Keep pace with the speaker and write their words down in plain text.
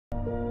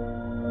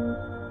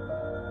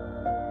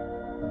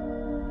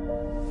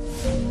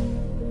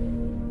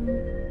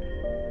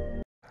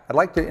I'd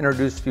like to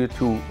introduce you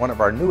to one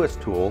of our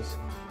newest tools,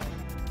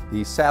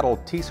 the Saddle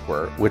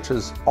T-Square, which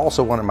is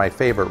also one of my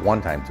favorite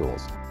one-time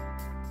tools.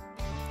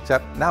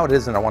 Except now it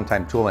isn't a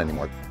one-time tool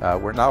anymore.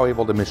 We're now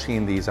able to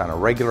machine these on a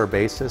regular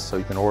basis, so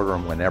you can order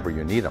them whenever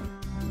you need them.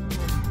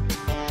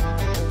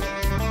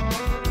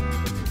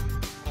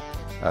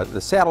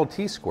 The Saddle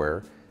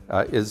T-Square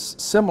is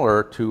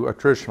similar to a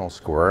traditional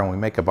square, and we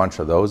make a bunch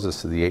of those.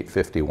 This is the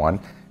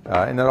 851,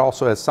 and it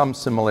also has some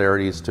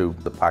similarities to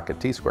the Pocket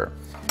T-Square.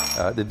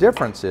 The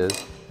difference is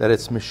that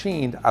it's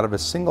machined out of a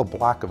single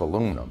block of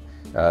aluminum.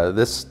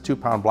 This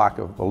 2-pound block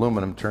of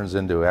aluminum turns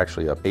into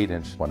actually an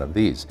 8-inch one of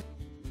these.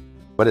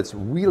 But it's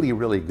really,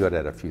 really good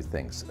at a few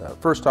things.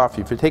 First off,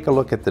 if you take a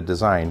look at the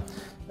design,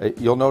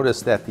 you'll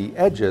notice that the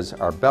edges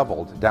are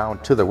beveled down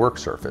to the work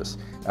surface.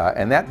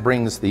 And that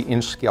brings the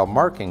inch scale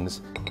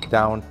markings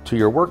down to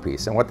your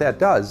workpiece. And what that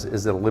does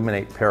is it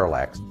eliminates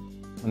parallax.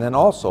 And then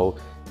also,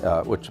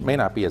 which may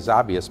not be as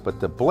obvious, but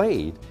the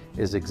blade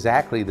is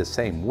exactly the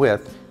same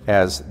width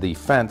as the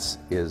fence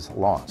is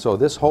long. So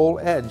this whole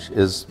edge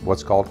is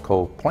what's called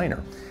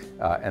coplanar.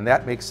 And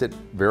that makes it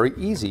very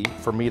easy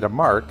for me to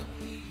mark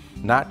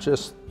not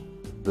just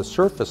the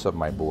surface of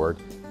my board,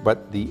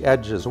 but the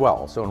edge as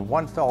well. So in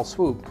one fell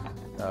swoop,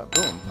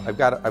 boom, I've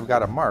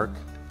got a mark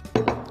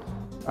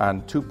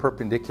on 2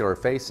 perpendicular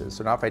faces.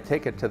 So now if I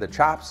take it to the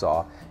chop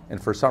saw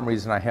and for some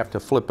reason I have to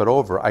flip it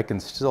over, I can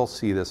still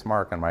see this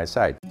mark on my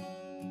side.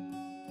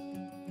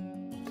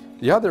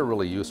 The other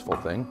really useful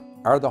thing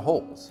are the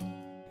holes.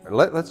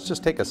 Let's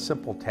just take a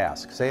simple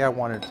task. Say I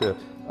wanted to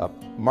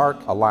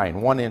mark a line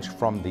 1 inch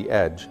from the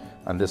edge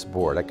on this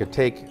board. I could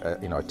take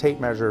a tape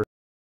measure,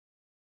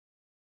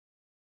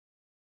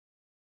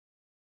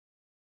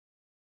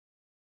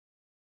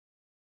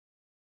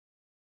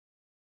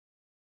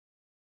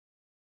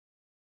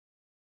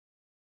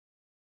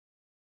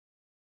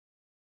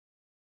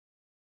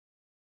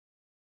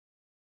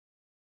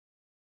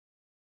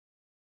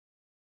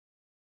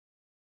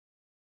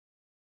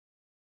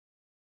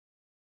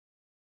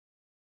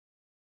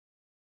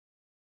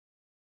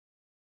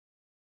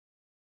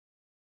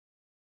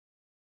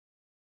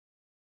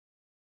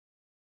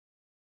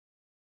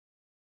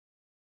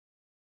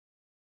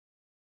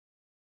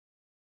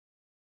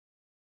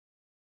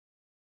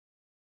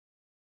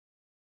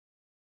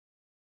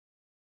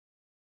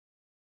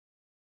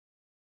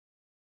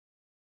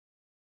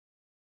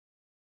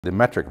 the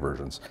metric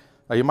versions.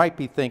 Now you might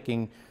be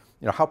thinking,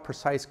 how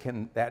precise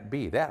can that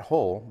be? That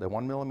hole, the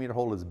 1 millimeter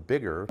hole, is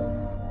bigger.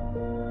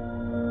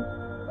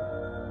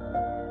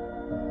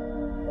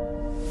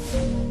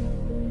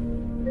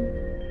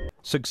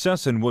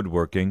 Success in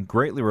woodworking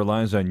greatly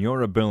relies on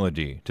your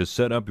ability to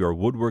set up your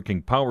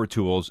woodworking power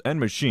tools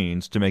and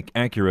machines to make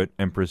accurate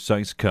and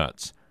precise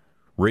cuts.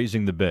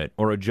 Raising the bit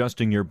or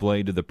adjusting your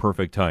blade to the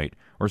perfect height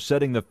or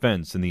setting the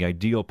fence in the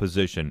ideal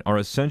position are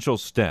essential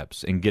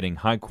steps in getting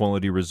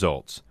high-quality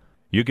results.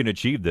 You can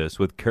achieve this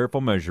with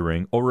careful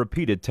measuring or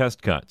repeated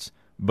test cuts,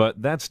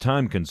 but that's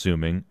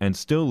time-consuming and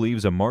still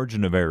leaves a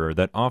margin of error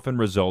that often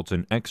results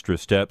in extra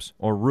steps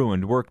or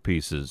ruined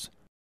workpieces.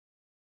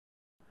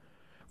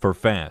 For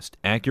fast,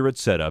 accurate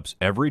setups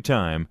every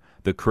time,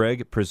 the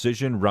Craig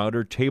Precision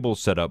Router Table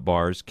Setup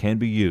Bars can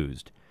be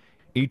used.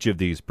 Each of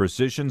these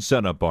precision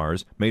setup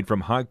bars made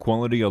from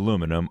high-quality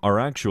aluminum are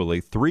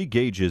actually 3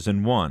 gauges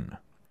in one.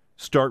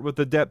 Start with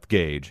the depth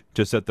gauge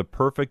to set the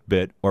perfect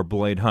bit or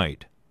blade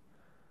height.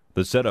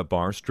 The setup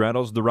bar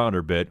straddles the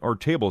router bit or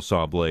table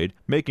saw blade,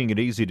 making it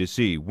easy to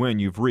see when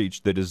you've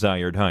reached the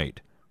desired height.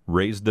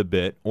 Raise the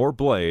bit or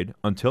blade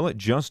until it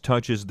just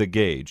touches the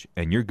gauge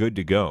and you're good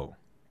to go.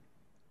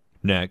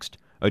 Next,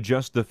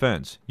 adjust the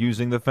fence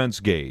using the fence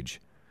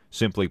gauge.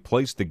 Simply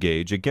place the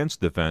gauge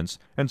against the fence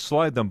and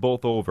slide them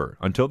both over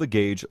until the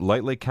gauge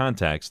lightly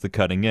contacts the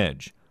cutting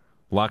edge.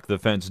 Lock the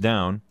fence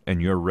down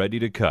and you're ready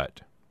to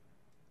cut.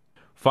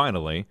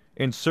 Finally,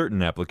 in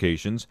certain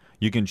applications,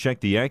 you can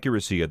check the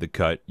accuracy of the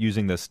cut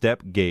using the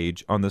step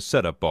gauge on the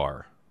setup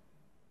bar.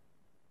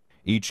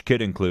 Each kit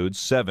includes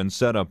 7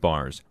 setup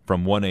bars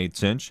from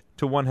 1/8 inch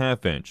to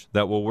 1/2 inch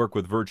that will work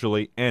with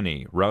virtually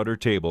any router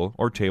table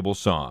or table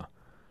saw.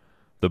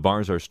 The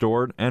bars are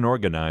stored and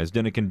organized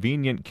in a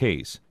convenient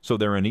case, so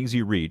they're an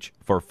easy reach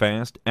for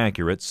fast,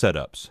 accurate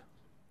setups.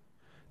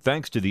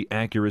 Thanks to the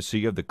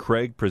accuracy of the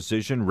Craig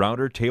Precision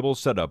Router Table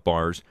Setup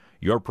Bars,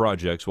 your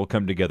projects will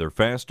come together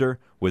faster,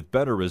 with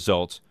better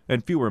results,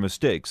 and fewer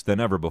mistakes than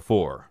ever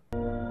before.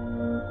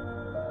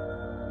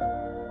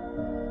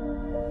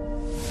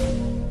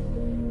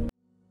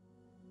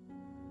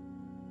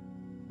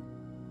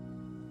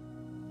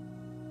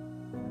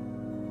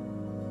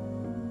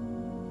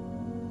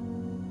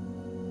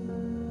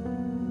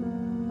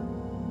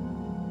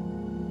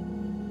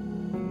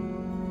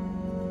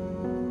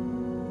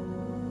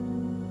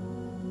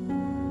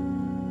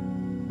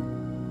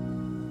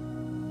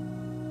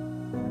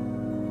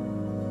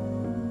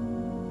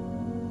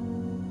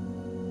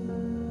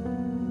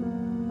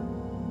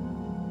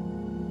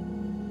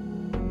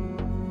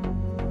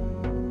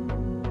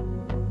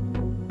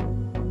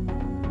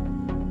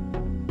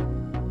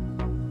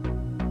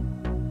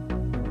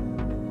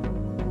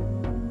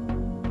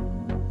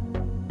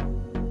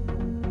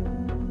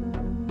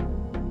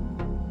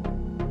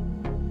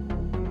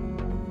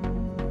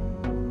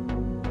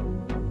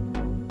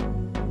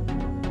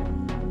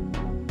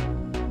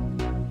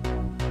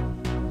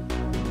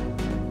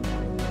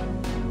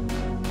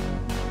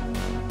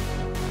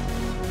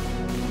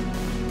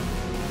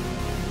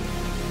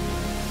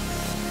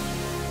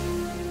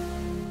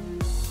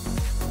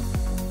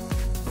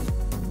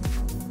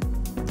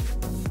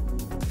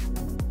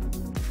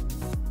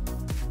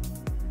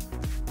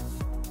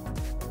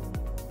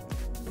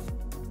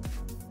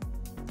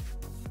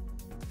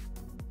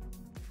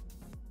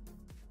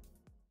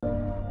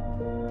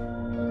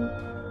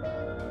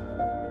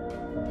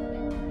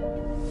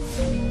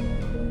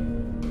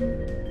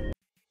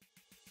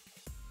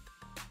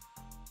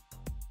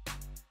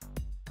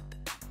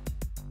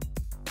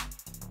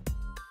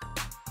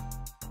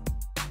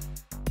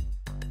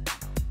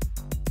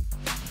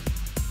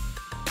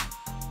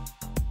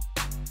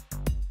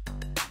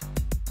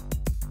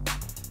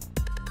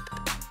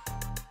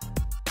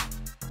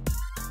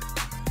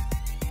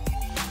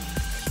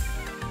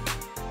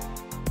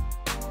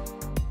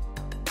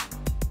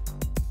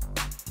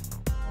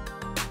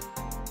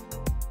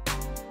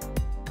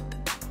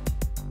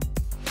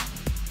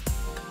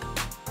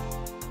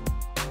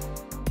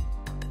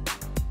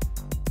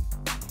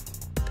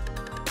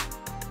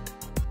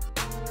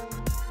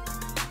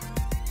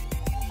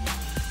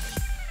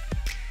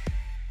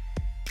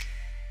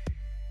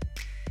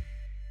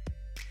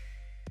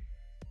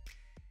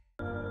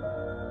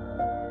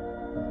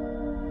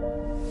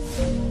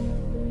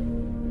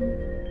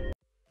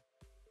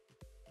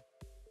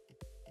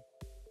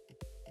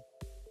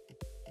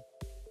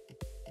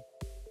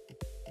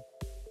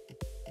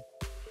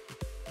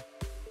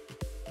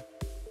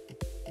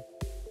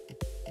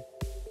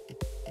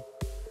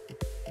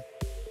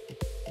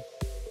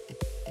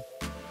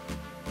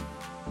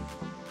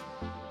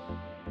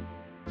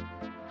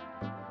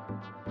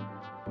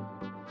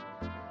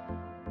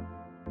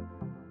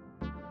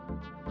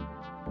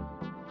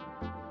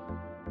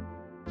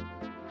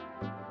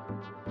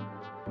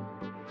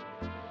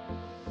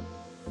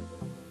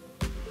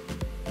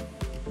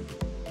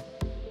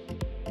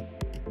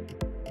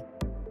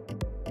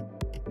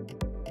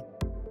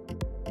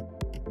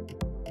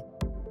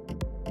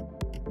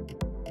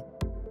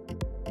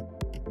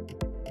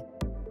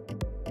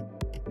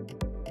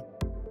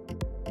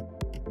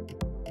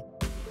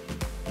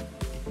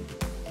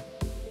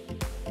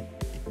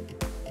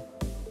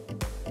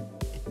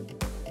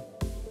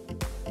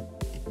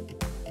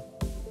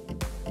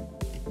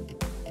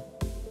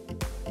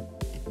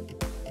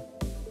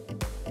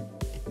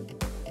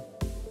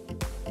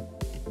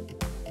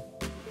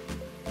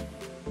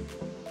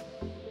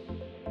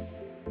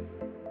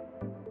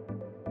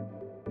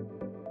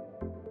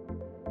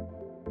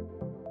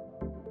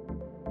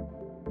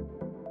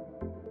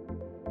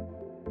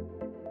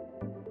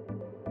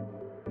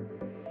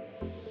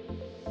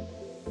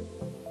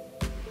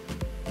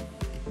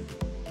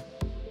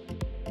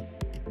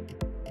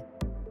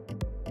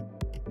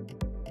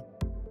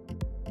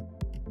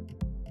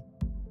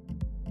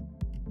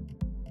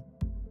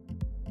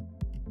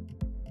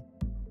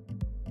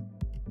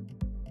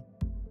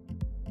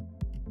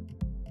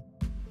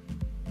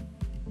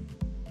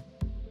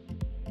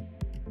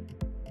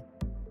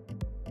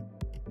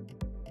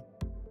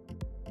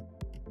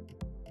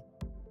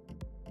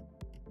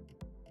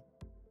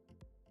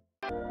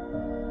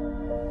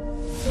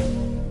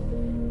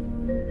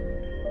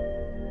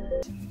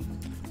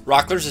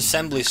 Rockler's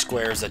assembly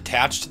square is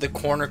attached to the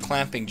corner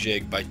clamping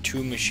jig by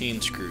 2 machine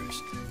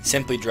screws.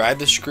 Simply drive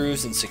the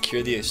screws and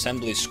secure the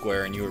assembly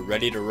square and you are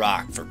ready to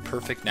rock for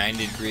perfect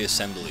 90-degree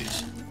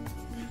assemblies.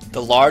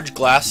 The large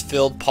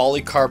glass-filled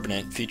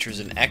polycarbonate features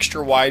an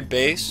extra wide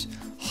base,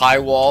 high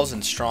walls,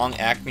 and strong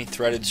Acme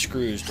threaded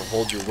screws to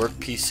hold your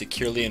workpiece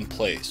securely in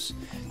place.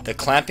 The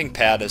clamping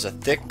pad is a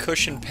thick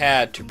cushion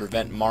pad to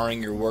prevent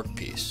marring your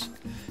workpiece.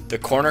 The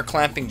corner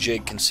clamping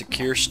jig can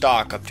secure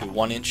stock up to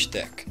 1 inch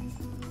thick.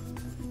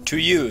 To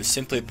use,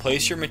 simply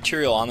place your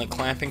material on the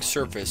clamping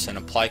surface and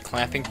apply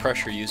clamping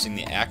pressure using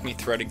the Acme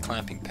threaded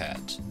clamping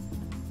pads.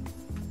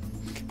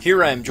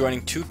 Here I am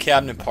joining 2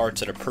 cabinet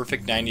parts at a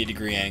perfect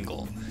 90-degree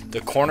angle. The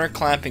corner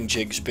clamping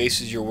jig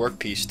spaces your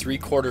workpiece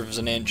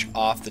 3/4 inch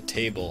off the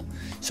table,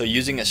 so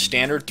using a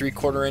standard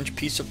 3/4 inch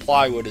piece of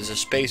plywood as a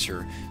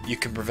spacer, you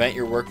can prevent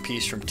your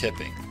workpiece from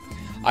tipping.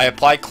 I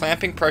apply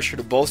clamping pressure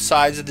to both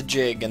sides of the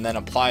jig and then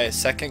apply a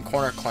second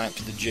corner clamp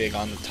to the jig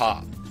on the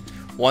top.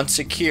 Once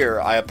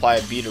secure, I apply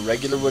a bead of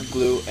regular wood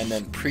glue and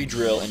then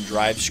pre-drill and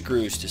drive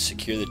screws to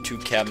secure the 2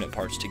 cabinet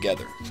parts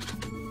together.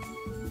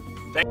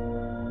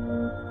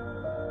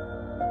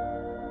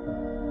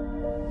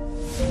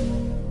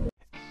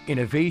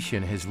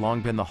 Innovation has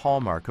long been the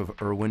hallmark of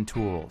Irwin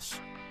Tools.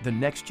 The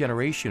next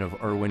generation of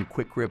Irwin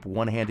Quick Grip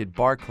one-handed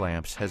bar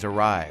clamps has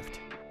arrived.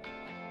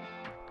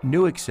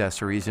 New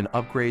accessories and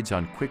upgrades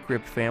on Quick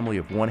Grip family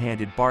of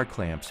one-handed bar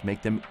clamps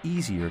make them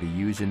easier to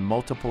use in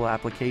multiple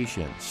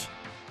applications.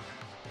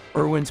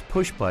 Irwin's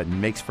push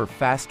button makes for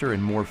faster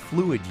and more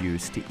fluid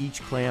use to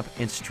each clamp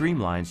and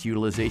streamlines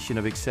utilization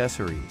of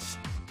accessories.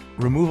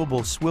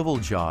 Removable swivel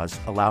jaws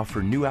allow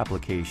for new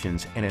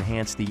applications and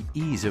enhance the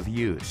ease of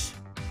use.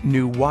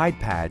 New wide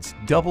pads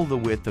double the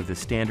width of the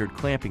standard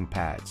clamping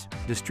pads,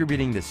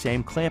 distributing the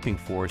same clamping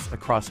force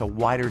across a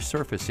wider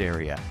surface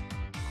area.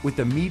 With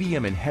the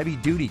medium and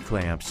heavy-duty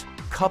clamps,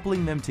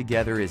 coupling them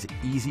together is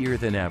easier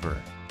than ever.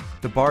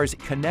 The bars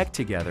connect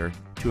together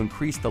to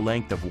increase the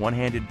length of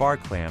one-handed bar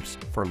clamps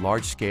for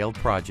large-scale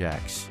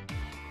projects.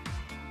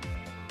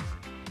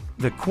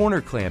 The corner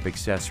clamp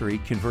accessory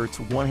converts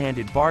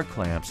one-handed bar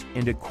clamps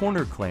into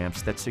corner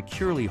clamps that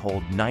securely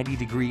hold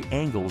 90-degree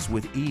angles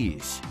with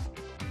ease.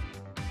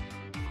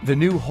 The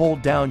new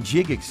hold-down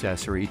jig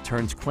accessory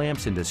turns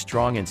clamps into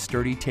strong and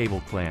sturdy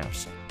table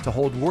clamps to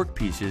hold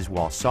workpieces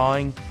while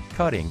sawing,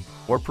 cutting,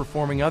 or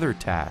performing other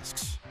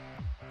tasks.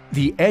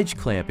 The edge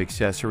clamp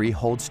accessory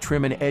holds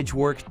trim and edge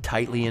work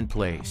tightly in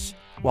place,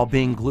 while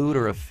being glued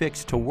or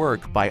affixed to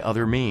work by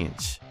other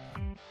means.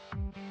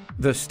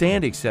 The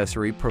stand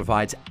accessory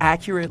provides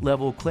accurate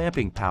level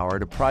clamping power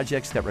to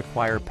projects that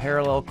require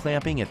parallel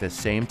clamping at the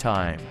same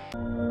time.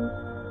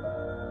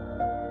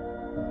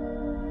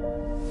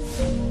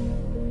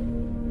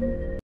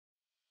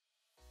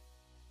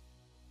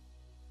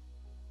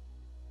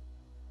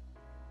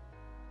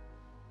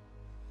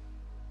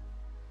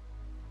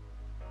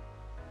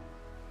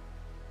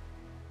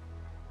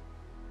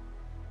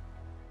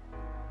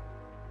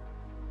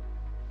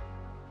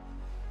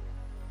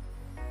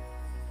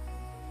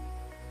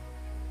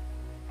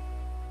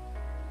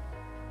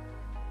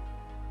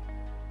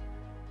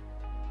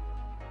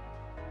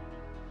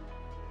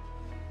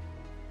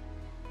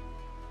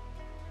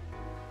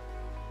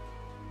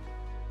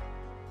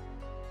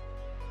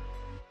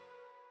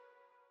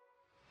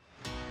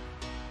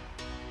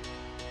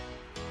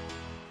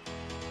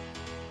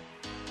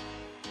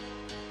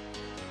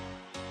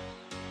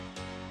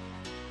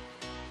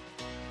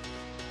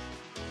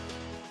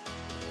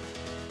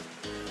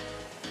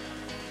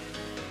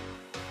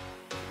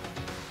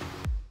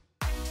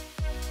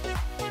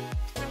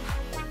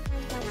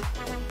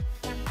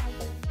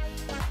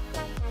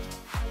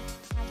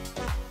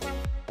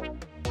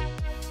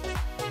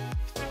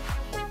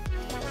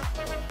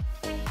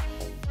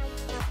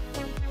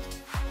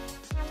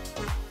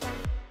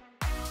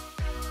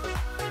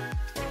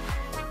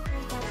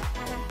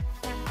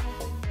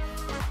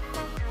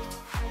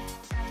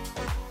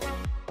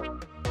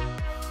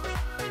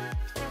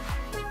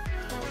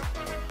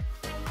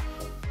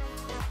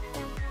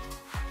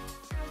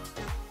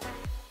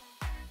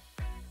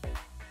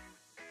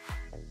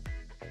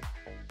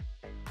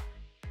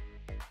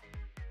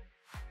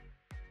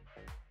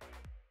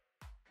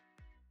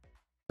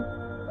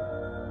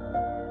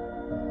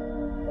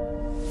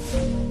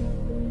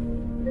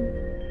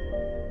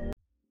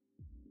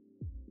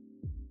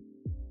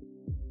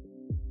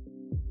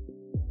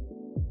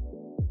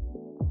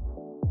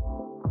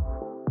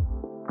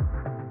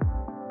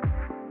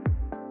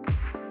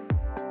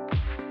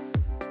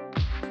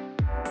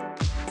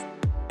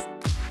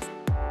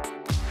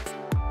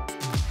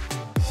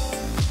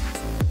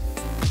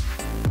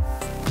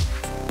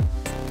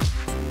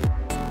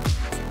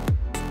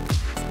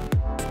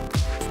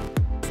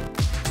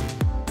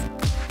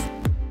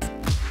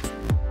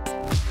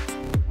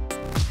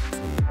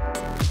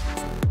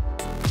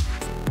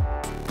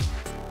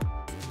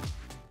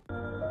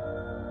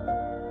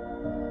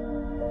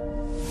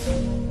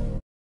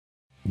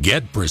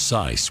 Get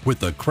precise with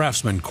the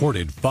Craftsman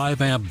corded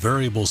 5-amp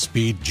variable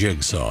speed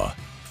jigsaw.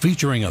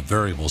 Featuring a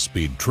variable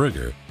speed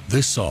trigger,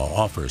 This saw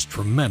offers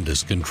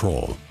tremendous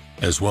control,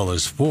 as well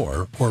as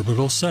 4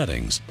 orbital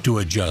settings to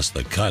adjust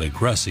the cut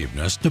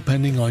aggressiveness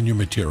depending on your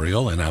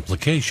material and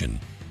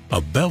application.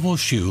 A bevel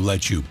shoe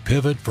lets you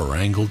pivot for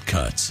angled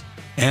cuts,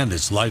 and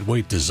its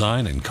lightweight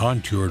design and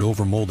contoured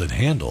overmolded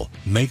handle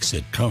makes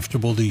it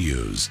comfortable to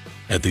use.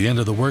 At the end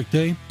of the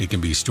workday, it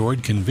can be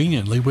stored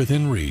conveniently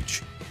within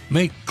reach.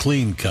 Make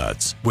clean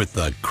cuts with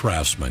the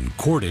Craftsman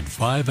corded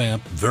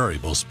 5-amp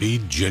variable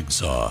speed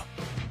jigsaw.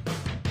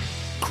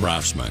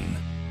 Craftsman,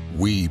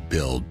 we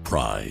build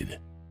pride.